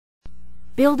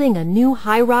Building a new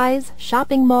high-rise,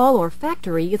 shopping mall, or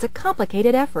factory is a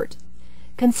complicated effort.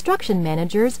 Construction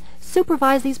managers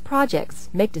supervise these projects,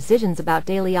 make decisions about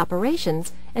daily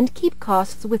operations, and keep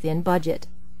costs within budget.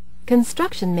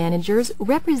 Construction managers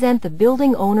represent the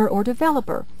building owner or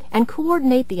developer and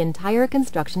coordinate the entire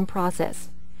construction process.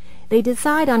 They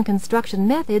decide on construction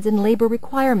methods and labor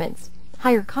requirements,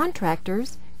 hire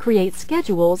contractors, create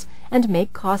schedules, and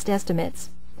make cost estimates.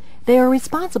 They are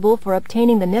responsible for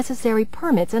obtaining the necessary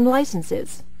permits and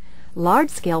licenses.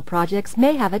 Large-scale projects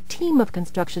may have a team of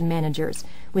construction managers,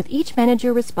 with each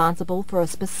manager responsible for a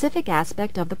specific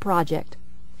aspect of the project.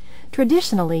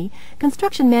 Traditionally,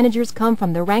 construction managers come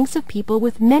from the ranks of people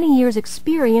with many years'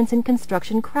 experience in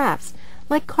construction crafts,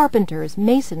 like carpenters,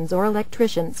 masons, or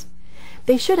electricians.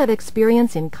 They should have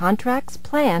experience in contracts,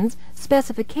 plans,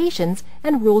 specifications,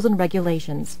 and rules and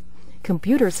regulations.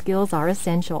 Computer skills are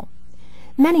essential.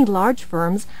 Many large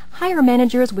firms hire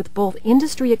managers with both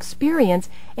industry experience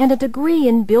and a degree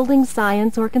in building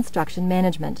science or construction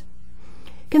management.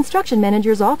 Construction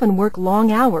managers often work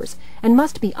long hours and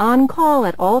must be on call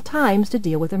at all times to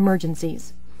deal with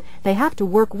emergencies. They have to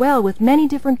work well with many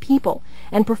different people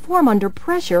and perform under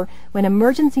pressure when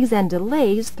emergencies and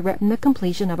delays threaten the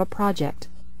completion of a project.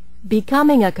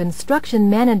 Becoming a construction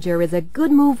manager is a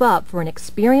good move up for an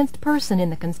experienced person in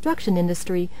the construction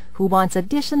industry who wants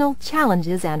additional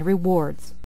challenges and rewards.